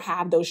you don't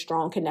have those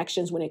strong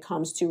connections when it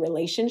comes to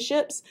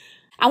relationships.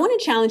 I want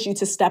to challenge you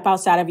to step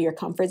outside of your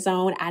comfort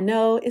zone. I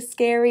know it's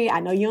scary. I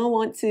know you don't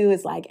want to.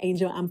 It's like,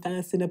 Angel, I'm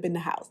fine sitting up in the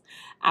house.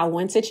 I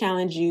want to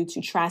challenge you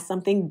to try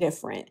something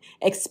different,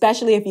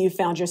 especially if you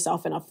found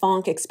yourself in a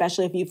funk,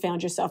 especially if you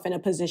found yourself in a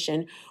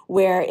position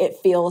where it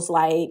feels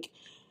like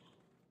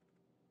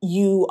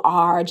you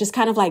are just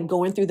kind of like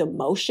going through the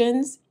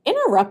motions.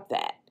 Interrupt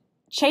that.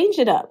 Change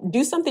it up.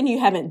 Do something you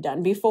haven't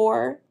done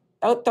before.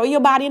 throw your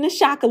body in the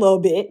shock a little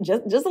bit,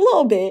 just a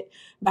little bit,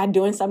 by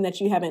doing something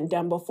that you haven't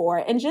done before,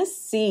 and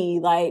just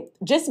see,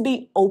 just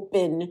be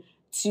open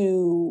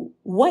to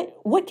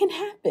what can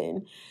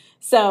happen.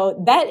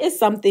 So that is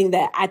something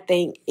that I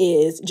think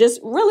is just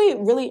really,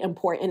 really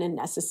important and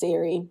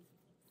necessary,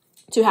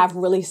 to have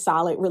really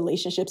solid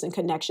relationships and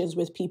connections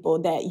with people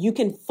that you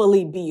can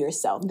fully be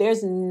yourself.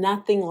 There's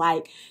nothing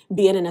like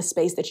being in a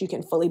space that you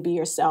can fully be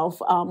yourself.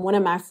 One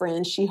of my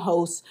friends, she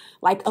hosts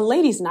a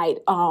ladies' night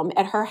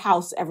at her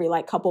house every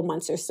couple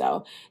months or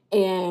so.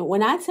 And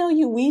when I tell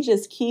you, we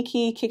just kick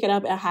it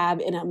up and have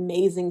an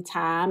amazing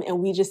time. And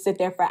we just sit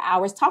there for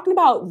hours talking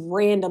about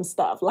random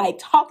stuff,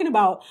 talking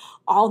about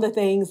all the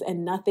things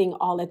and nothing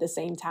all at the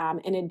same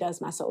time. And it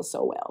does my soul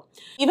so well.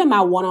 Even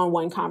my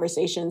one-on-one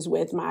conversations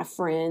with my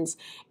friends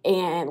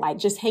and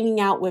just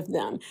hanging out with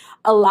them.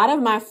 A lot of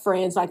my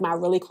friends, my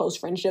really close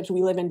friendships,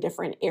 we live in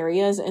different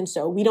areas. And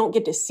so we don't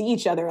get to see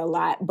each other a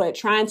lot, but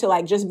trying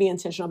to just be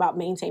intentional about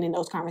maintaining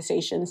those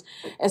conversations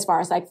as far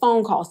as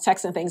phone calls,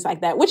 texts, and things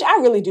like that, which I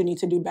really do need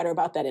to do better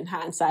about that in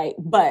hindsight.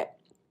 But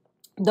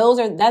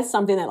that's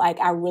something that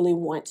I really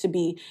want to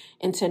be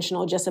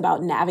intentional just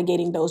about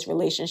navigating those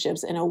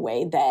relationships in a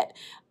way that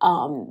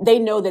they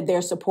know that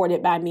they're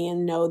supported by me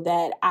and know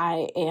that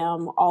I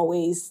am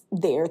always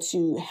there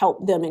to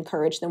help them,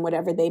 encourage them,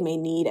 whatever they may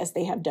need, as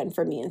they have done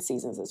for me in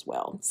seasons as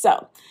well.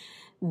 So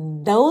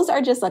those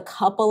are just a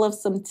couple of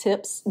some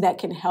tips that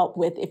can help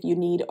with if you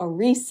need a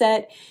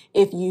reset,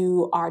 if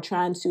you are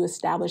trying to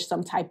establish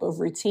some type of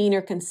routine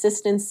or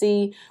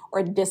consistency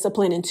or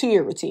discipline into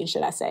your routine,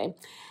 should I say.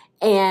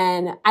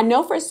 And I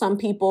know for some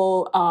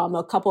people,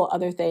 a couple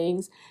other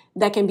things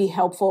that can be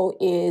helpful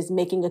is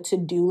making a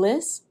to-do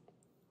list.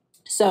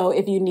 So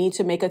if you need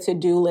to make a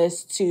to-do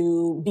list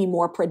to be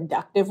more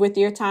productive with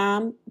your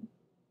time,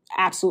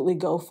 absolutely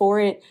go for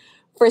it.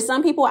 For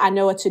some people, I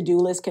know a to-do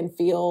list can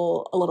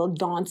feel a little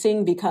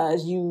daunting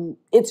because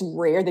it's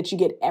rare that you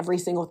get every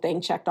single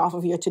thing checked off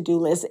of your to-do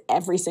list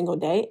every single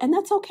day. And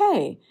that's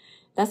okay.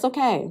 That's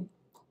okay.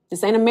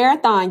 This ain't a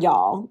marathon,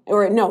 y'all.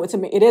 Or no,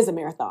 it is a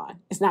marathon.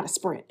 It's not a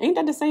sprint. Ain't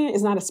that the saying?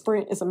 It's not a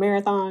sprint. It's a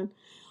marathon.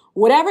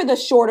 Whatever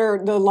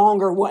the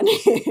longer one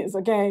is,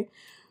 okay?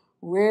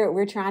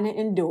 We're trying to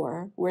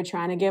endure. We're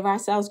trying to give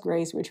ourselves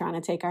grace. We're trying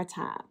to take our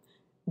time.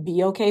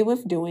 Be okay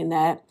with doing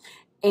that.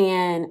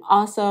 And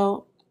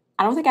also,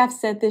 I don't think I've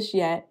said this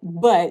yet,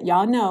 but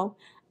y'all know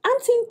I'm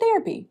team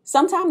therapy.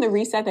 Sometimes the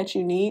reset that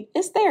you need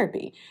is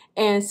therapy.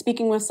 And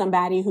speaking with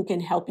somebody who can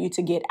help you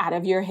to get out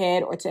of your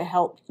head or to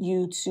help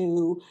you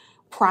to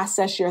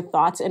process your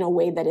thoughts in a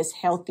way that is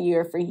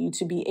healthier for you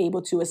to be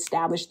able to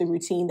establish the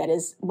routine that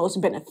is most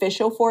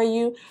beneficial for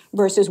you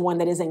versus one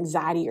that is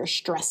anxiety or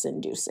stress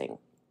inducing.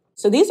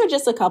 So these are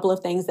just a couple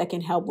of things that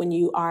can help when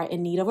you are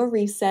in need of a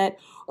reset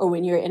or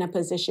when you're in a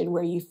position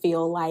where you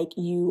feel like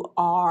you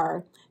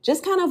are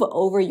just kind of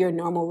over your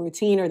normal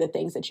routine or the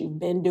things that you've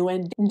been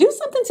doing. Do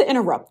something to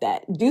interrupt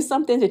that. Do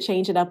something to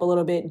change it up a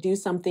little bit. Do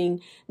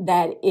something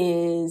that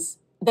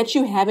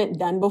you haven't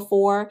done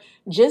before.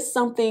 Just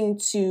something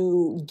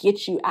to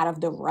get you out of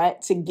the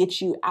rut, to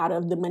get you out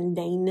of the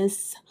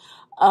mundaneness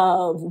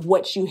of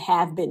what you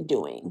have been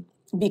doing.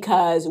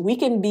 Because we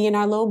can be in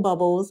our little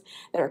bubbles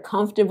that are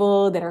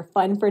comfortable, that are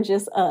fun for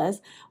just us,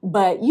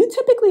 but you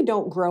typically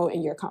don't grow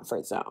in your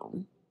comfort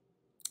zone.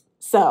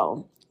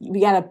 So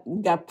we gotta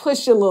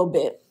push a little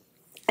bit.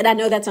 And I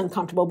know that's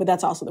uncomfortable, but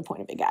that's also the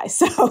point of it, guys.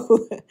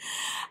 So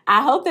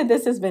I hope that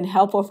this has been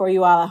helpful for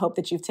you all. I hope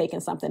that you've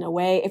taken something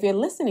away. If you're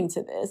listening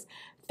to this,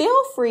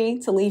 feel free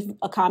to leave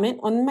a comment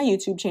on my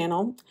YouTube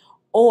channel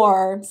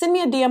or send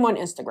me a DM on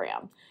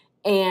Instagram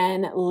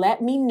and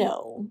let me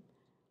know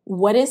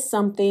what is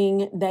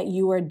something that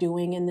you are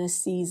doing in this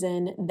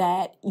season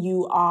that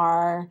you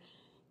are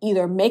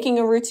either making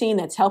a routine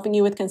that's helping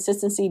you with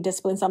consistency,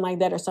 discipline, something like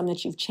that, or something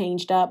that you've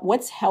changed up.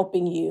 What's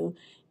helping you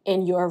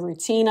in your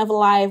routine of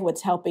life?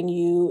 What's helping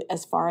you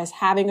as far as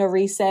having a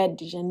reset?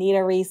 Do you need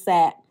a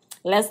reset?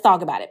 Let's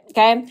talk about it,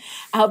 okay?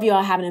 I hope you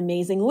all have an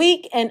amazing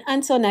week. And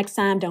until next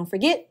time, don't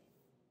forget,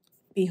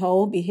 be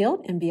whole, be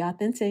healed, and be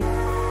authentic.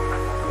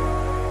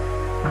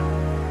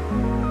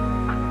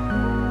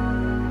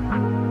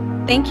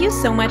 Thank you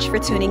so much for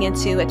tuning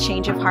into a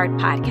Change of Heart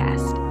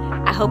podcast.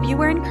 I hope you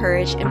were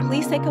encouraged, and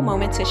please take a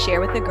moment to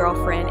share with a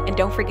girlfriend, and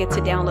don't forget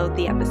to download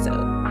the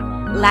episode.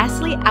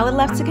 Lastly, I would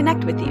love to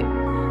connect with you.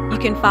 You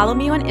can follow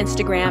me on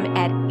Instagram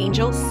at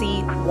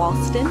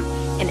angelwalston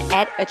and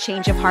at A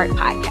Change of Heart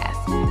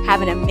podcast.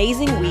 Have an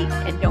amazing week,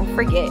 and don't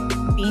forget,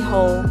 be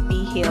whole,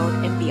 be healed,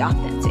 and be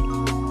authentic.